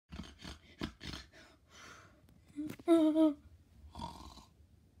No, no, no.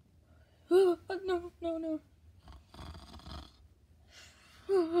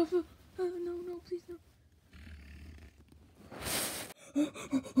 No, please no.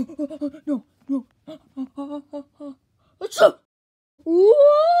 No, no.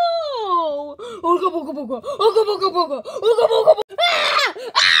 Whoa! Ooga booga booga! Ooga booga booga! Ooga booga booga!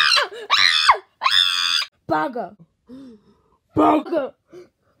 Baga! Baga!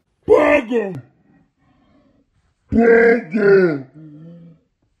 Baga! Baga!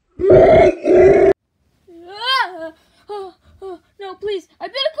 No, please!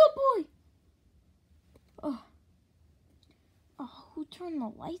 I've been a good boy! Who turned the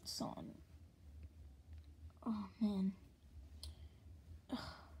lights on? Oh, man.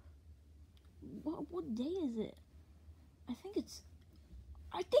 What day is it? I think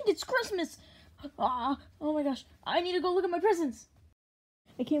it's Christmas! Oh my gosh, I need to go look at my presents!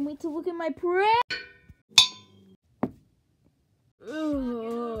 I can't wait to look at my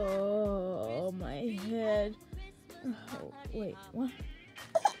Oh, my head. Oh, wait, what?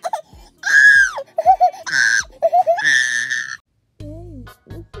 Hey,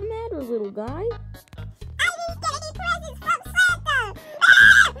 what's the matter, little guy? I didn't get any presents from Santa!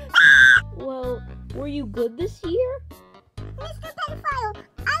 Well, were you good this year? Mr. Pedophile,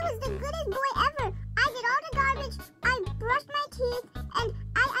 I was the goodest boy ever. I did all the garbage, I brushed my teeth, and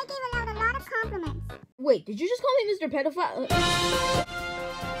I gave out a lot of compliments. Wait, did you just call me Mr. Pedophile?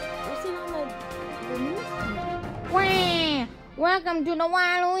 What's it on the news? Wah! Welcome to the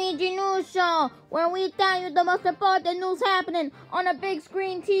Waluigi News Show, where we tell you the most important news happening on a big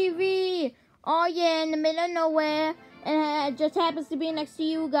screen TV. Oh yeah, in the middle of nowhere. And it just happens to be next to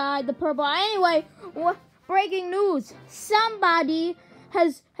you, guy, the purple. Anyway, breaking news. Somebody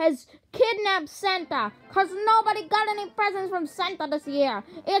has kidnapped Santa, because nobody got any presents from Santa this year.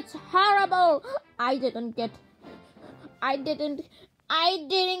 It's horrible. I didn't get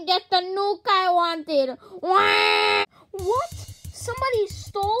the nuke I wanted. What? Somebody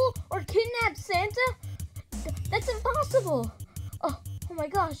stole or kidnapped Santa? That's impossible. Oh my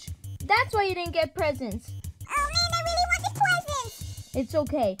gosh. That's why you didn't get presents. Oh man, I really wanted presents! It's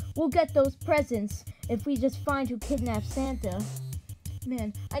okay. We'll get those presents if we just find who kidnapped Santa.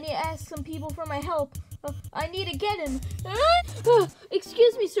 Man, I need to ask some people for my help. I need to get him.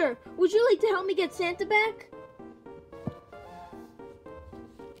 Excuse me, sir. Would you like to help me get Santa back?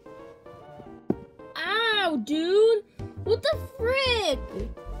 Ow, dude! What the frick?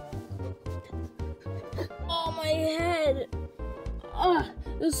 Oh, my head.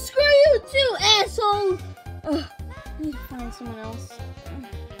 Screw you too, asshole! I need to find someone else.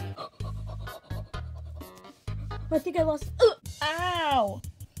 I think I lost. Ow!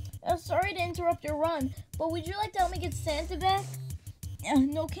 I'm sorry to interrupt your run, but would you like to help me get Santa back?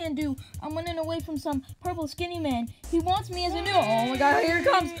 No can do. I'm running away from some purple skinny man. He wants me as a new. Oh my god, here it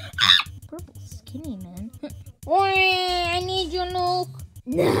comes! Purple skinny man? I need your nuke.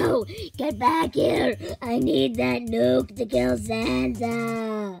 No! Get back here! I need that nuke to kill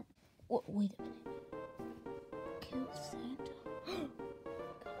Santa! Wait a minute. Kill Santa?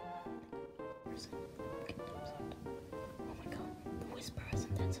 Oh my god, the whisper has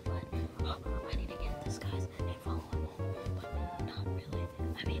intensified. I need to get in disguise and follow him home, but not really.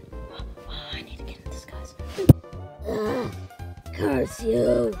 I mean, I need to get in disguise. Curse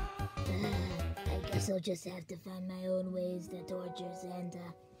you! I guess I'll just have to find my own ways to torture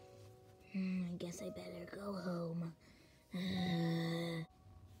Santa. I guess I better go home.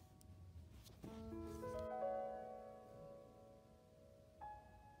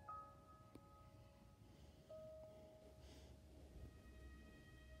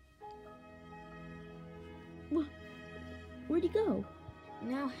 Where'd he go?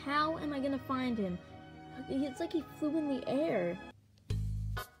 Now how am I gonna find him? It's like he flew in the air.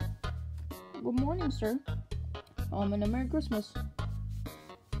 Good morning, sir. And a Merry Christmas.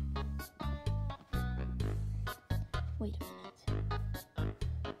 Wait a minute.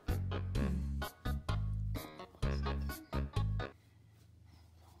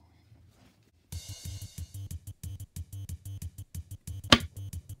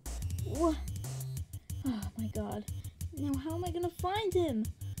 What? Oh my god. Now how am I gonna find him?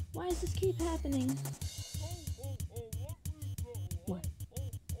 Why does this keep happening? What?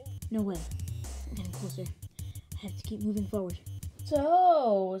 No way. I'm getting closer. I have to keep moving forward.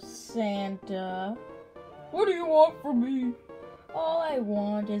 So, Santa, what do you want from me? All I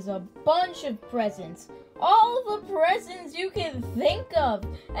want is a bunch of presents. All the presents you can think of.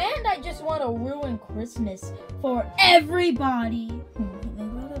 And I just want to ruin Christmas for everybody. They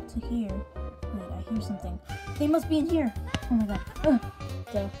rode up to here. Wait, I hear something. They must be in here. Oh my god.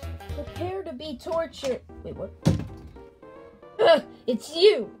 So, prepare to be tortured. Wait, what? It's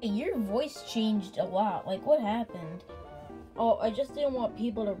you! Your voice changed a lot. Like, what happened? Oh, I just didn't want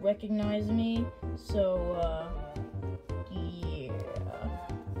people to recognize me, so, yeah.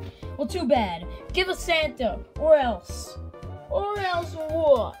 Well, too bad. Give us Santa, or else. Or else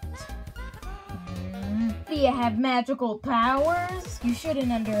what? Do you have magical powers? You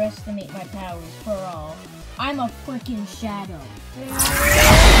shouldn't underestimate my powers for all. I'm a freaking shadow.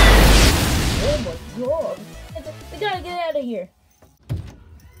 Oh my god. We gotta get out of here.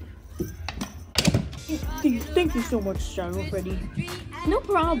 Thank you so much, Shadow Freddy. No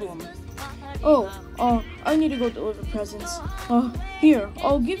problem. I need to go deliver presents. Here,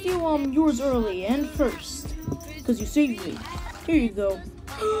 I'll give you, yours early and first. Because you saved me. Here you go.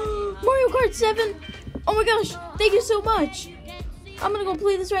 Mario Kart 7? Oh my gosh, thank you so much. I'm gonna go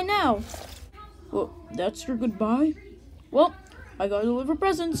play this right now. Well, that's your goodbye? Well, I gotta deliver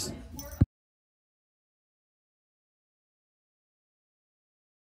presents.